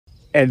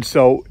And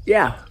so,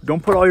 yeah,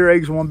 don't put all your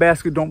eggs in one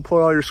basket. Don't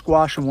put all your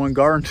squash in one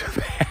garden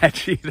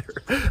patch either.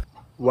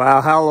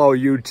 Wow, hello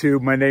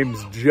YouTube. My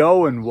name's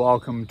Joe and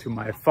welcome to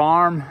my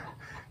farm.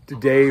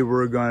 Today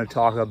we're going to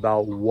talk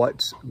about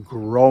what's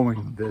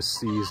growing this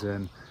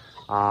season.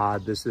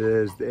 This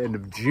is the end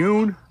of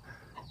June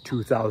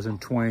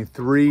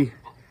 2023.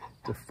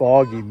 It's a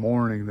foggy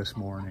morning this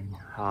morning,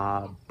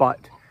 but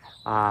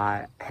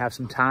I have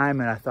some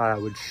time and I thought I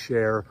would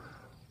share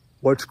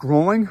what's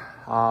growing,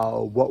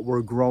 what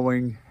we're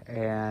growing,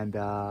 and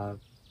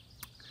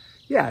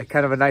yeah,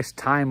 kind of a nice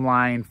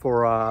timeline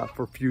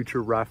for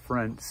future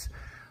reference.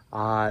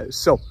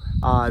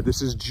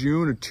 This is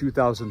June of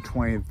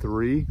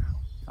 2023,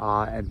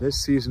 and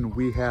this season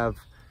we have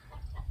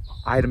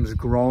items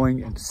growing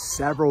in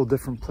several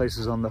different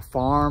places on the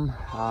farm,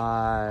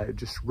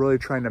 just really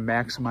trying to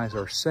maximize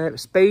our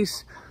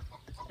space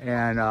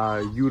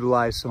and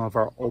utilize some of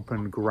our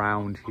open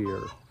ground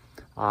here.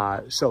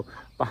 So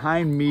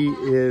behind me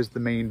is the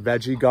main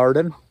veggie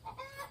garden.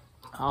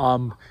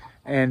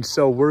 And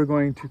so we're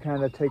going to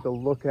kind of take a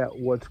look at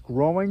what's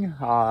growing,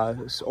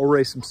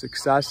 already some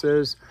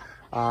successes,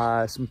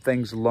 some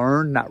things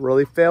learned, not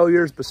really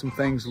failures, but some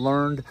things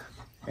learned.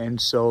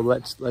 And so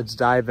let's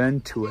dive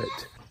into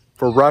it.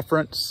 For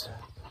reference,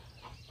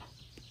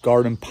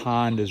 garden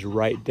pond is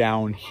right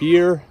down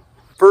here.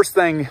 First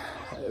thing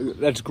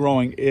that's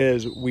growing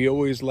is we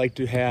always like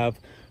to have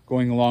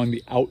going along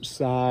the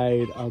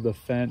outside of the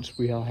fence.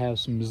 We'll have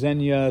some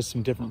zinnias,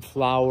 some different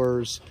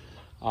flowers.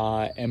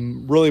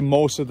 And really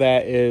most of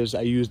that is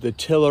I use the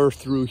tiller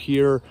through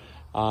here.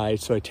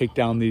 So I take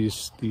down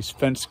these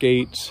fence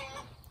gates.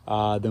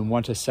 Then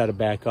once I set it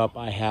back up,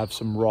 I have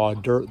some raw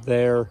dirt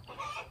there.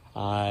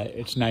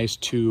 It's nice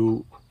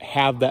to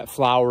have that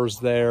flowers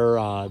there.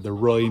 They're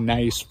really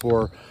nice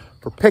for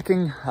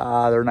picking.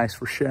 They're nice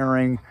for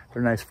sharing.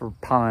 They're nice for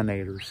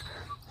pollinators.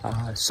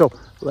 So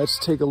let's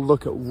take a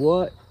look at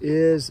what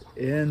is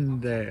in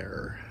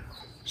there.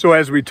 So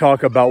as we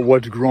talk about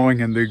what's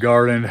growing in the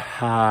garden,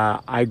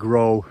 I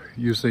grow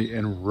usually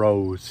in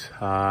rows.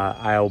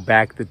 I'll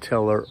back the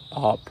tiller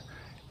up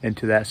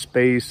into that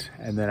space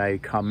and then I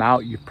come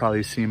out. You've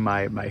probably seen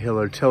my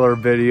Hiller Tiller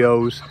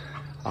videos,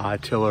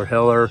 Tiller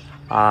Hiller.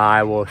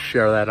 I will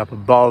share that up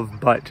above,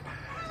 but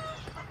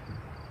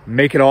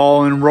make it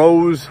all in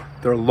rows.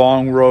 They're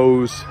long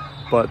rows,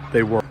 but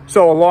they work.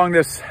 So along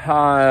this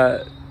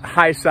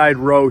high side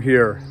row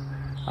here,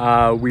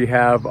 we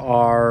have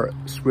our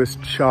Swiss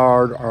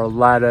chard, our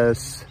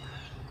lettuce,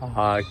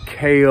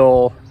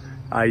 kale.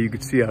 You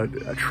can see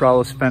a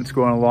trellis fence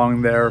going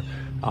along there.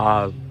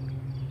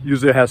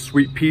 Usually it has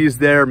sweet peas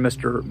there.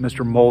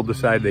 Mr. Mold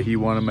decided that he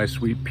wanted my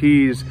sweet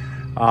peas,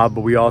 but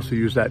we also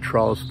use that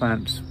trellis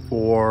fence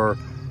for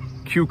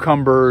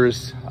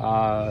cucumbers.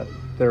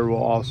 There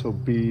will also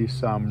be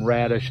some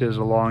radishes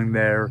along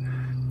there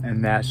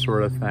and that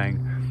sort of thing.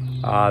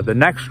 The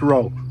next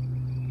row,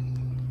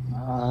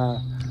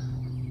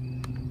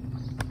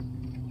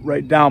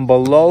 right down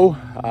below,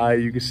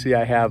 you can see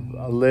I have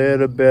a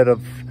little bit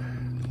of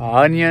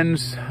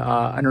onions.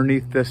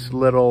 Underneath this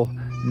little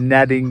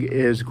netting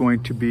is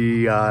going to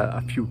be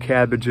a few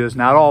cabbages,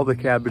 not all the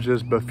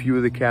cabbages, but a few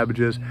of the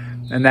cabbages.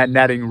 And that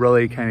netting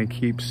really kind of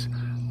keeps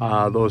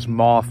those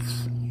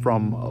moths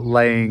from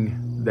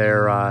laying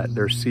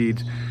their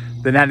seeds.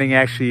 The netting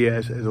actually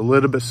is a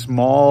little bit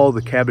small.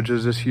 The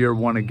cabbages this year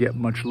want to get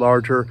much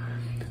larger,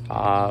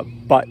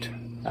 but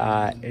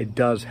it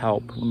does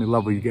help. Let me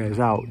level you guys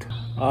out.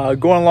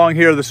 Going along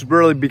here, this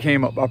really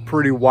became a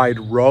pretty wide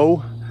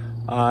row.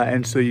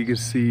 And so you can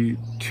see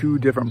two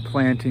different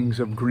plantings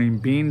of green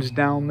beans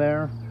down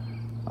there.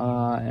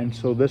 And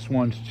so this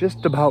one's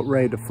just about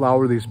ready to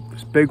flower. This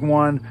big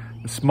one,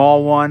 the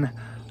small one,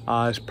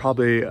 is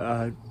probably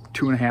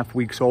 2.5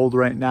 weeks old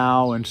right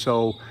now. And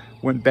so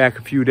went back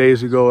a few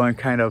days ago and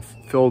kind of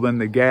filled in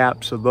the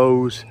gaps of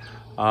those.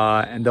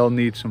 And they'll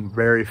need some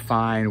very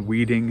fine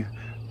weeding.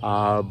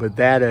 But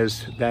that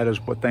is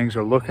what things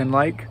are looking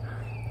like.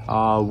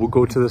 We'll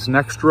go to this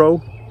next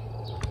row.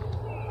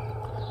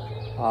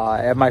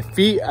 At my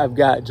feet, I've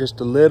got just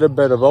a little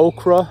bit of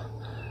okra.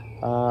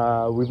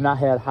 We've not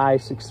had high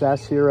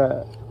success here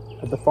at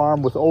the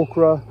farm with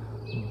okra,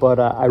 but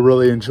I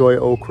really enjoy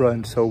okra,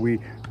 and so we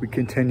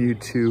continue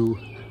to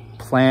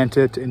plant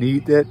it and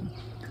eat it.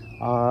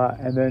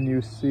 And then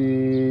you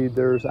see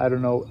there's, I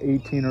don't know,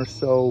 18 or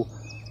so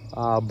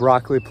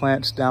broccoli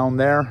plants down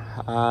there.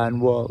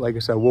 And we'll, like I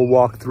said, we'll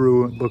walk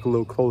through and look a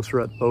little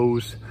closer at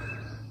those.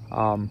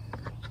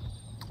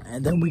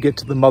 And then we get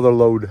to the mother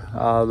load.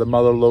 The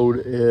mother load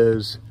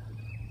is,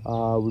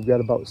 we've got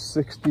about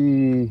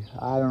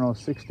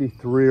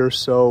 63 or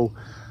so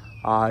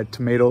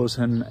tomatoes,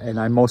 and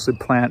I mostly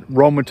plant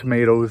Roma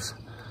tomatoes.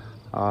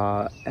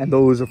 And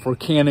those are for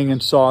canning and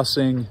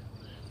saucing.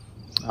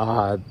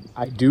 I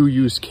do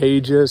use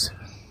cages.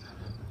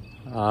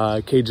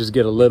 Cages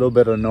get a little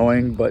bit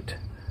annoying, but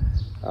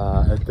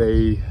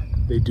they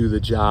do the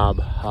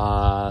job.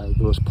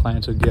 Those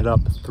plants will get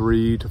up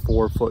 3 to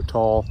 4 foot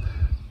tall,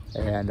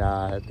 and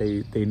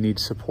they need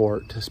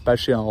support,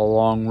 especially on a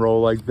long row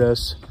like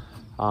this.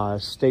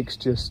 Stakes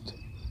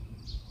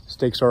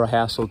are a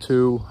hassle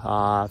too.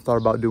 I thought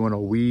about doing a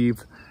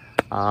weave,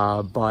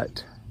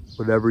 but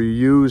whatever you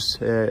use,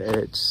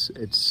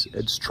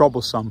 it's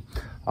troublesome.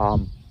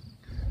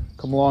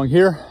 Come along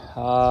here.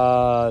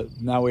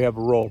 Now we have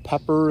a row of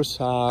peppers.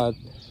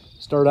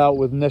 Start out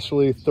with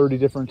initially 30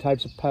 different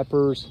types of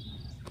peppers.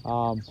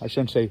 I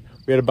shouldn't say,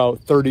 we had about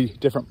 30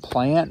 different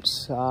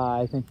plants.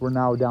 I think we're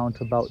now down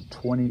to about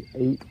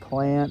 28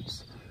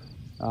 plants,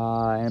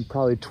 and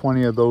probably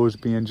 20 of those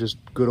being just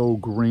good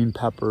old green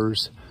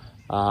peppers.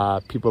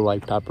 People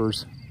like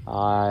peppers.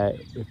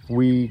 If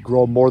we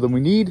grow more than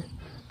we need,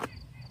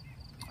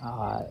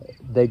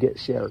 they get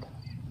shared.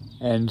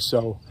 And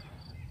so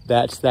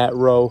that's that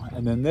row.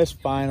 And then this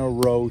final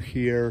row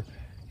here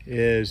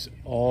is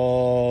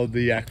all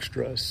the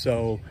extras.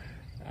 So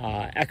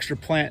extra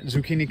plant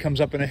zucchini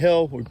comes up in a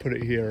hill, we put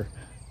it here.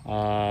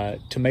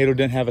 Tomato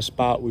didn't have a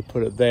spot, we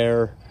put it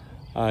there.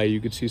 You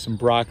could see some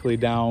broccoli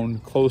down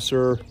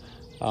closer.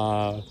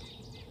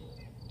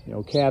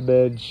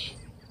 Cabbage.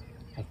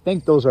 I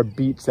think those are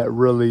beets, that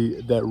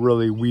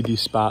really weedy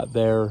spot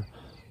there.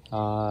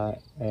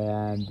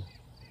 And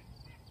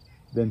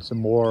then some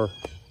more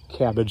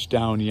cabbage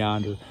down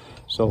yonder.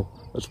 So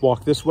let's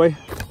walk this way,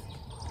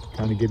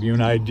 kind of give you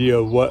an idea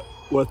of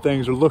what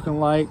things are looking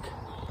like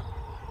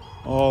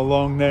all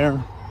along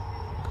there.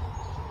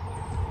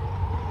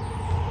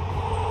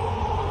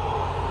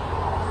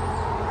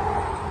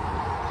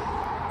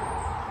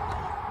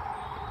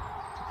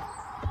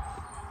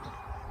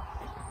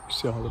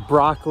 See all the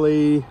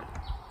broccoli,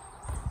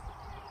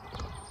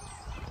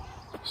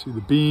 see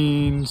the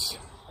beans.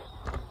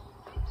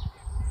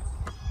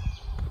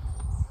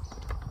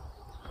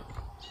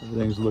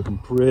 Everything's looking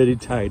pretty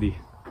tidy.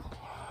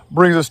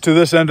 Brings us to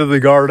this end of the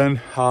garden.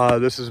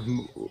 This is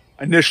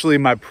initially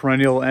my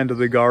perennial end of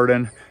the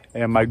garden,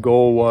 and my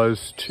goal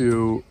was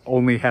to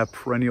only have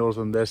perennials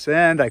on this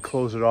end. I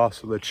close it off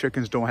so the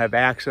chickens don't have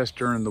access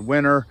during the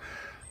winter.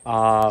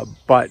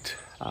 But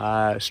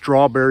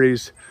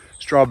strawberries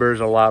are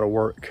a lot of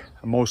work,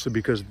 mostly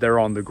because they're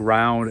on the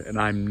ground and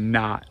I'm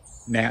not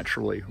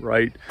naturally,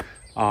 right?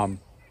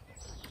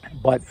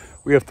 But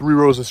we have 3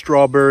 rows of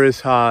strawberries.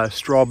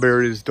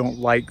 Strawberries don't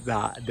like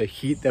the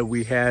heat that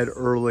we had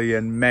early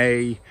in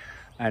May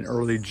and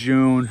early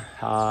June.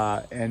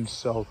 And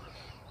so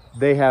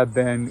they have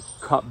been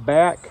cut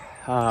back.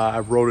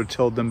 I've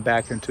rototilled them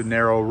back into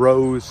narrow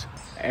rows,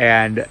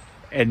 and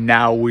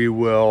now we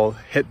will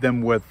hit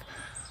them with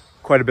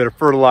quite a bit of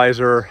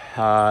fertilizer,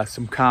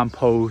 some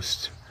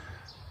compost,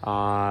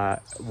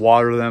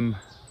 water them,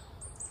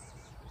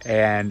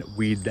 and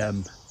weed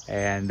them,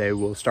 and they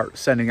will start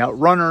sending out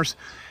runners.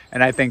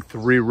 And I think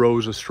 3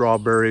 rows of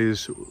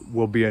strawberries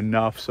will be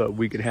enough so that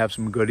we could have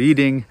some good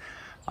eating.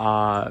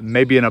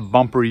 Maybe in a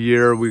bumper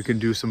year we can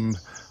do some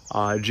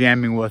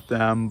jamming with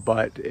them,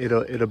 but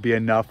it'll be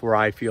enough where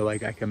I feel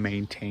like I can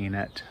maintain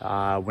it.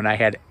 When I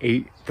had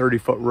 8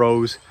 30-foot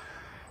rows,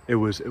 it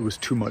was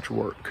too much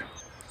work.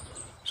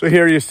 So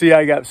here you see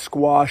I got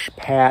squash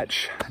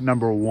patch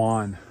number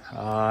 1.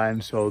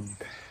 And so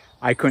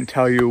I couldn't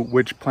tell you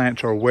which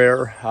plants are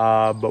where,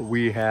 but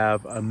we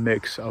have a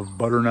mix of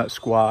butternut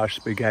squash,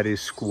 spaghetti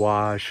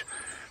squash,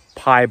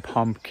 pie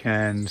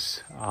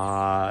pumpkins,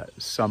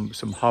 some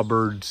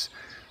Hubbards,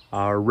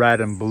 red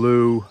and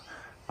blue,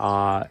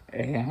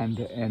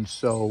 and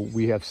so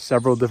we have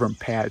several different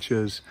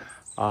patches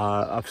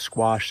of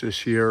squash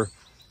this year,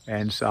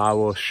 and so I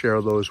will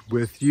share those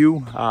with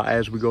you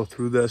as we go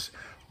through this.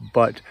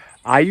 But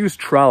I use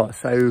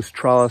trellis. I use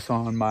trellis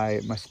on my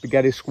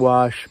spaghetti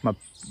squash,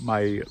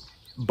 my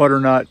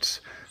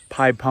butternuts,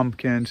 pie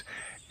pumpkins,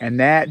 and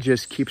that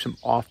just keeps them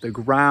off the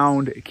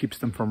ground. It keeps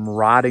them from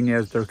rotting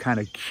as they're kind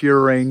of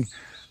curing.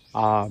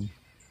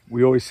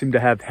 We always seem to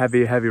have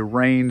heavy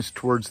rains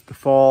towards the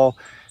fall,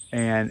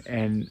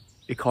 and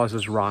it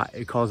causes rot.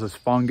 It causes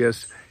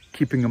fungus.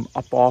 Keeping them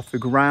up off the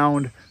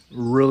ground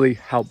really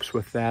helps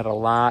with that a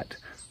lot.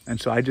 And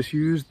so I just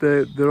use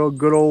the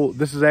good old,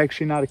 this is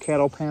actually not a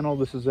cattle panel.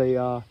 This is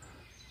a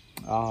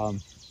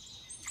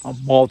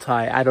multi,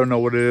 I don't know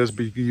what it is,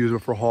 but you can use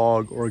it for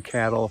hog or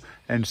cattle.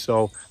 And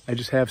so I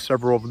just have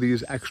several of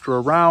these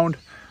extra around,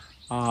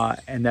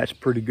 and that's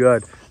pretty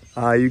good.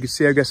 You can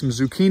see I got some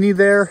zucchini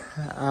there,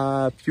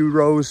 a few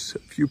rows, a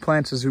few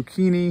plants of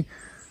zucchini.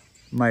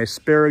 My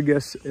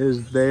asparagus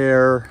is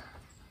there.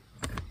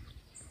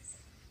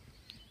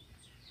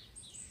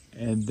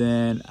 And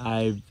then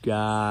I've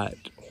got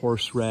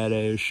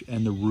horseradish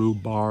and the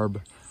rhubarb,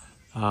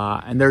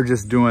 and they're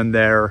just doing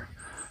their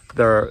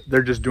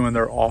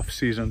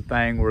off-season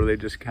thing where they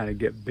just kind of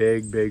get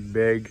big,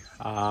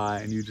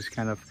 and you just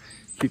kind of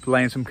keep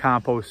laying some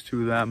compost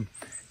to them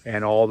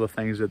and all the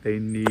things that they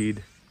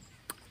need.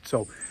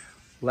 So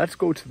let's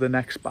go to the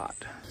next spot.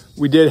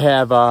 We did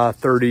have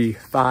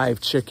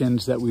 35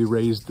 chickens that we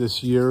raised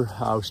this year.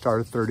 We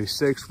started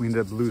 36. We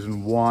ended up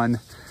losing 1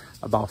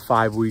 about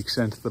 5 weeks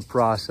into the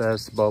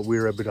process, but we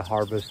were able to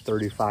harvest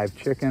 35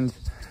 chickens.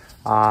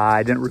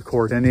 I didn't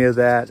record any of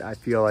that. I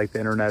feel like the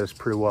internet is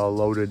pretty well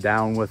loaded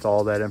down with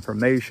all that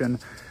information.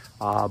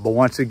 But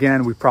once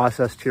again, we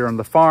processed here on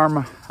the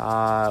farm.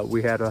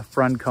 We had a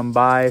friend come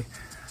by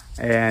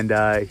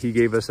and he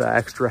gave us an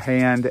extra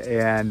hand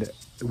and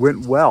it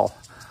went well.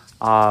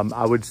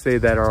 I would say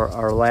that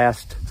our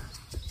last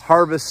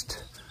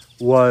harvest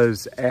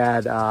was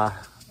at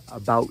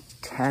about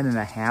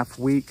 10.5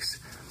 weeks.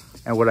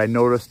 And what I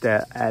noticed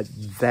at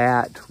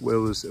that, it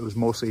was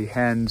mostly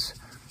hens.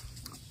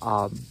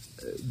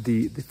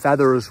 The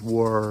feathers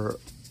were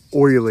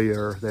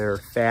oilier, they're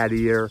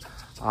fattier,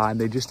 and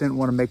they just didn't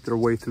want to make their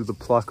way through the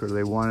plucker.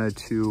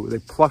 They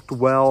plucked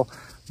well,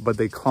 but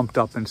they clumped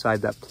up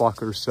inside that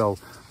plucker. So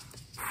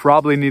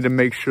probably need to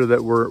make sure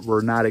that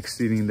we're not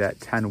exceeding that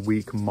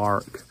 10-week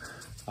mark.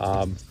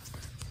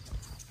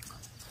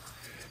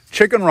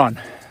 Chicken Run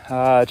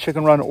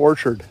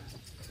Orchard.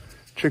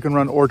 Chicken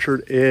Run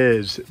Orchard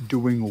is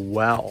doing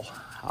well.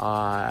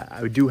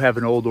 I do have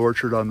an old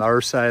orchard on the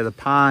other side of the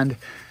pond.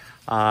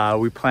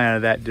 We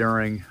planted that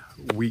during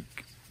we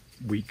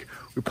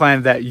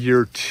planted that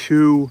year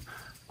 2,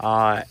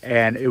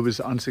 and it was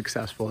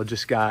unsuccessful. It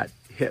just got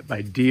hit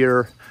by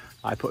deer.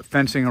 I put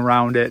fencing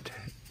around it.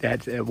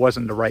 It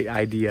wasn't the right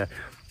idea.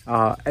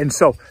 And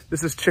so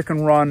this is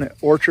Chicken Run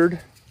Orchard.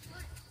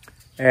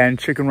 And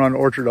Chicken Run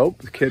Orchard, oh,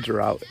 the kids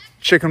are out.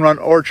 Chicken Run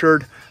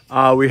Orchard,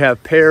 we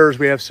have pears,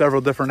 we have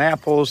several different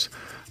apples.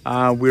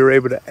 We were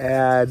able to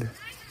add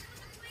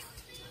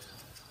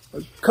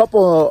a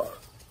couple,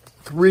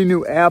 3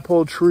 new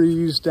apple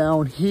trees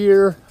down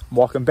here. I'm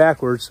walking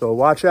backwards, so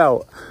watch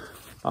out.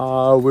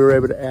 We were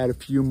able to add a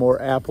few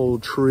more apple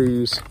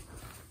trees,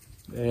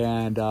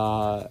 and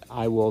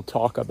I will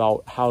talk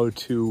about how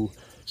to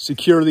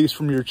secure these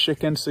from your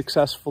chickens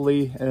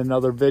successfully in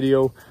another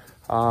video.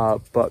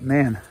 But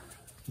man,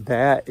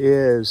 that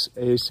is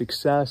a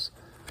success.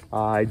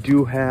 I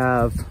do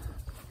have,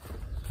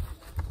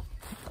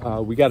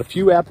 we got a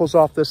few apples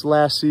off this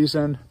last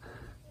season,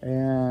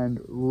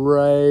 and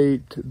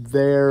right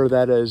there,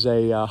 that is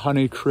a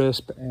Honey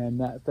Crisp, and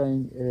that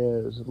thing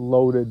is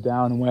loaded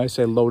down. And when I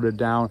say loaded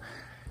down,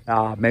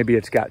 maybe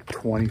it's got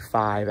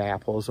 25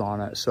 apples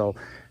on it. So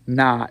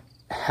not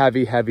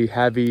heavy.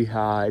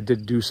 It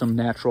did do some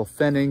natural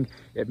thinning.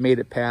 It made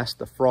it past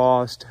the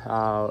frost.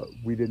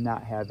 We did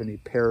not have any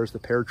pears. The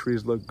pear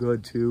trees look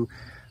good too,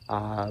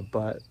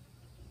 but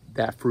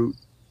that fruit,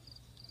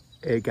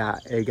 it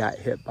got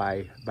hit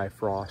by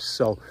frost.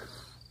 So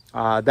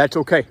that's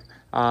okay.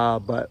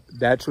 But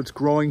that's what's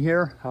growing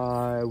here.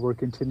 We're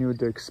continuing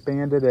to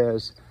expand it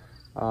as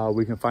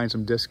we can find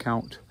some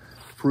discount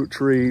fruit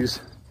trees.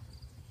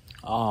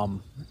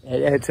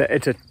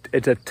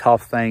 It's a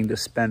tough thing to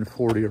spend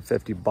 40 or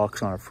 50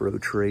 bucks on a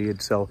fruit tree.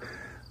 And so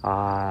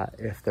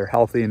if they're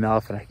healthy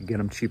enough and I can get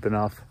them cheap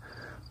enough,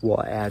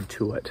 we'll add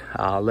to it.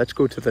 Let's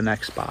go to the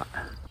next spot.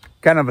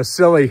 Kind of a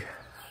silly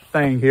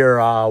thing here.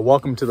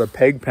 Welcome to the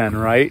pig pen,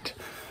 right?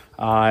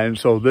 And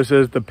so this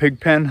is the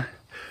pig pen.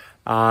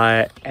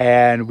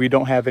 And we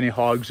don't have any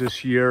hogs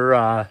this year.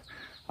 I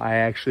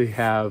actually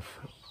have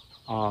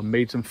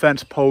made some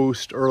fence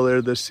posts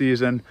earlier this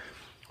season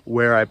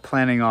where I'm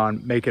planning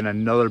on making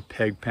another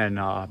pig pen.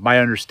 My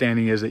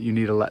understanding is that you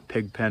need to let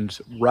pig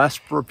pens rest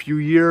for a few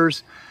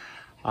years.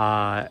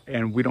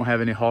 And we don't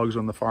have any hogs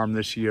on the farm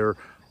this year,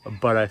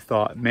 but I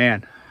thought,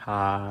 man,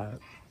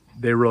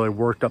 they really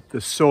worked up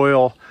the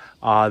soil.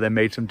 They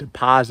made some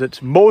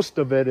deposits. Most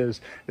of it is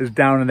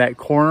down in that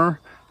corner,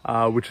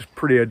 which is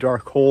pretty a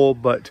dark hole,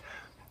 but,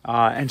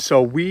 and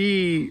so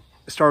we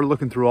started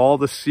looking through all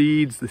the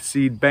seeds, the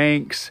seed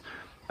banks.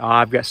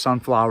 I've got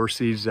sunflower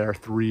seeds that are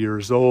 3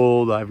 years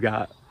old. I've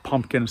got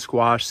pumpkin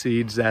squash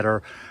seeds that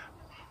are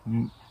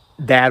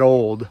that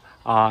old.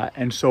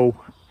 And so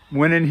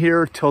went in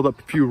here, tilled up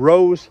a few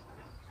rows.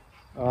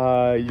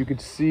 You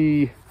could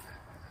see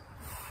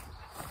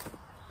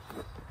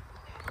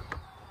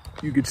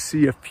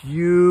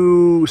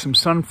some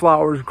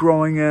sunflowers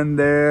growing in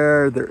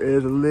there. There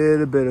is a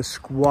little bit of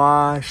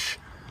squash.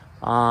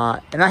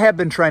 And I have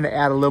been trying to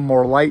add a little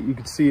more light. You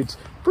can see it's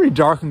pretty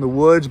dark in the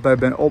woods, but I've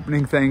been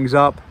opening things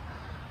up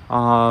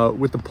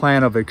with the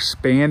plan of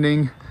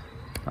expanding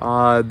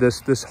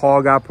this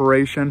hog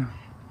operation.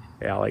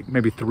 Yeah, like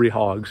maybe 3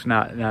 hogs,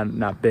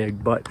 not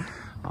big, but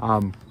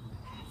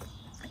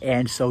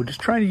and so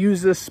just trying to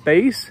use this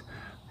space.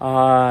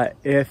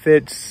 If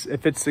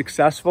it's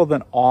successful,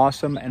 then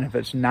awesome, and if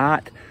it's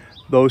not,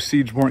 those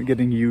seeds weren't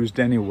getting used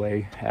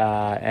anyway.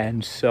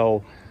 And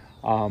so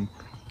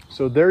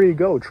so there you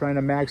go, trying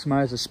to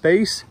maximize the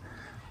space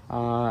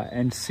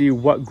and see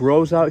what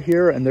grows out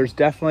here. And there's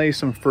definitely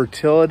some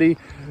fertility,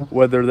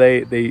 whether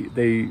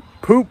they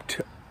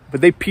pooped, but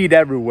they peed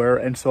everywhere,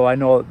 and so I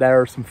know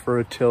there's some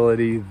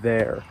fertility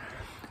there.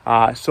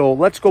 So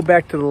let's go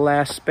back to the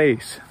last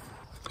space.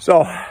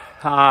 So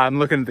I'm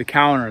looking at the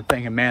counter and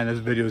thinking, man, this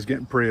video is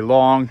getting pretty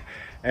long.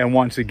 And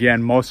once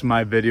again, most of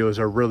my videos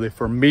are really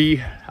for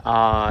me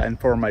and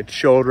for my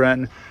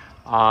children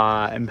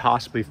and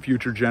possibly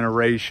future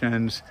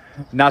generations.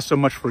 Not so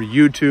much for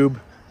YouTube.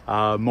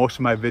 Most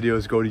of my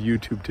videos go to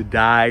YouTube to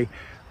die.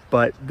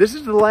 But this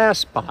is the last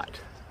spot.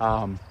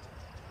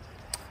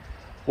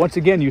 What once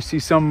again, you see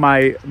some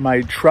of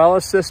my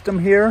trellis system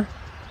here.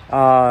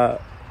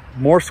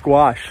 More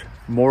squash,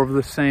 more of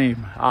the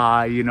same.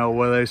 You know,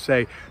 what they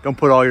say, don't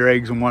put all your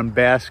eggs in one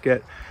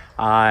basket.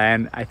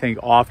 And I think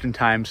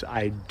oftentimes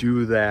I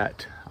do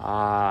that.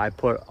 I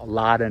put a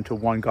lot into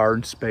one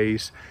garden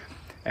space.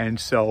 And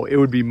so it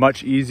would be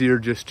much easier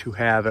just to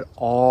have it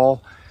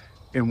all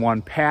in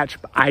one patch,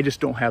 but I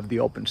just don't have the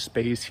open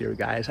space here,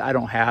 guys. I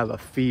don't have a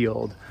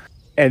field.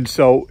 And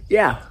so,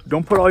 yeah,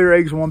 don't put all your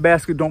eggs in one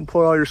basket. Don't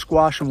put all your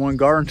squash in one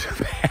garden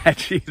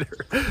patch either.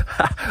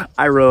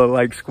 I really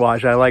like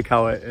squash. I like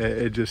how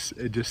it just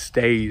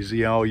stays.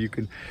 You know, you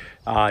can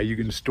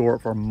store it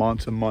for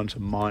months and months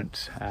and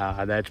months.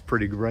 That's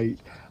pretty great.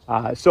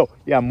 So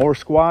yeah, more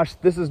squash.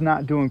 This is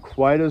not doing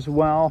quite as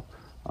well.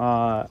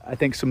 I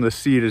think some of the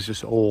seed is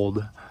just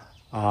old.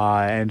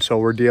 And so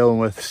we're dealing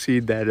with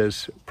seed that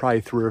is probably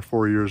 3 or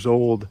 4 years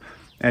old,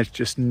 and it's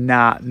just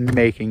not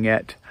making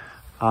it.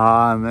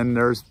 And then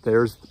there's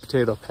the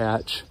potato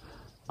patch.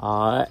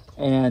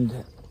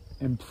 And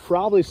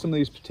probably some of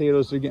these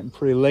potatoes are getting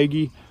pretty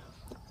leggy.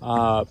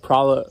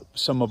 Probably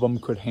some of them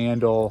could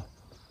handle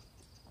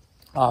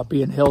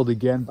being hilled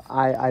again, but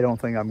I don't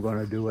think I'm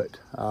going to do it.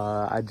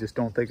 I just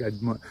don't think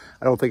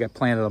I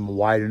planted them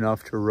wide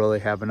enough to really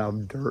have enough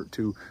dirt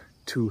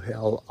to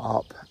hill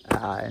up.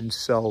 And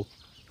so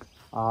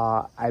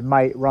I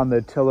might run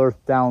the tiller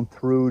down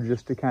through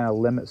just to kind of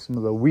limit some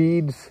of the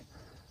weeds.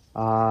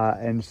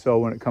 And so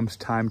when it comes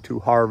time to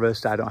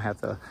harvest, I don't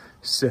have to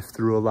sift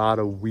through a lot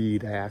of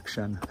weed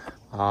action.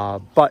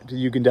 But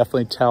you can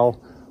definitely tell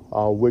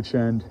which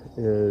end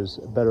is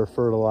better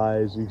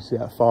fertilized. You can see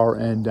that far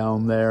end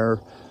down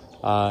there.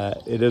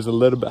 It is a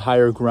little bit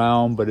higher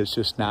ground, but it's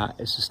just not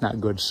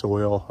good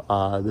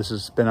soil. This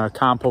has been our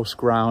compost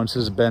ground. This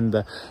has been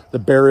the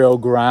burial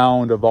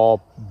ground of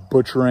all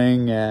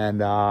butchering, and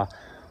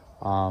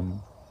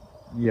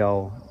you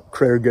know,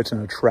 critter gets in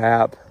a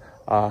trap.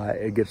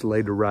 It gets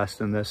laid to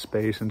rest in this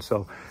space. And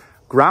so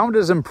ground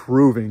is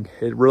improving.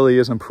 It really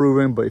is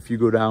improving. But if you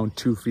go down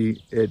 2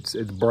 feet, it's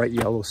bright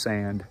yellow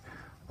sand.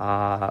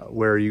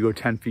 Where you go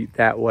 10 feet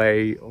that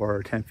way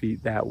or 10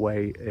 feet that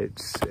way,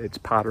 it's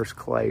potter's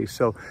clay.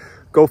 So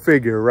go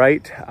figure,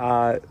 right?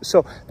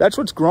 So that's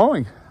what's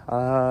growing.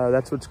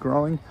 That's what's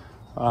growing.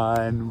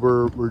 And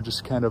we're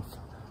just kind of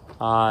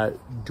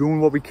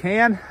doing what we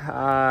can.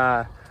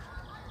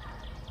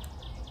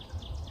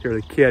 Here are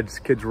the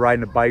kids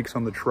riding the bikes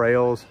on the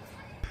trails.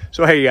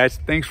 So hey guys,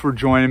 thanks for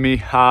joining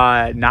me.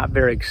 Not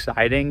very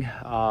exciting,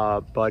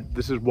 but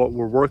this is what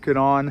we're working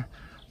on.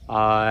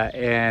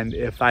 And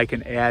if I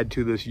can add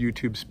to this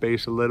YouTube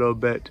space a little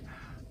bit,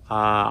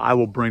 I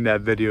will bring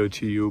that video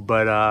to you.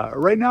 But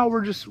right now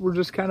we're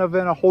just kind of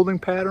in a holding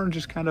pattern,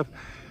 just kind of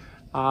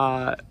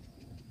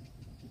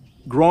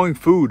growing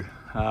food,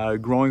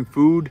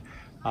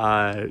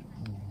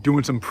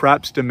 doing some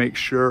preps to make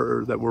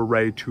sure that we're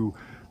ready to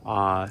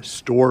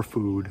store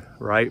food,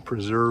 right?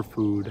 Preserve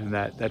food, and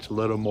that's a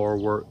little more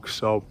work.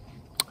 So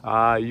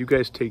you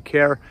guys take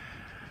care.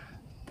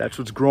 That's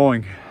what's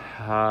growing.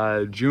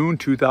 June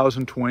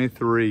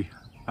 2023.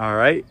 All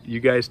right,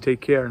 you guys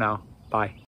take care now. Bye.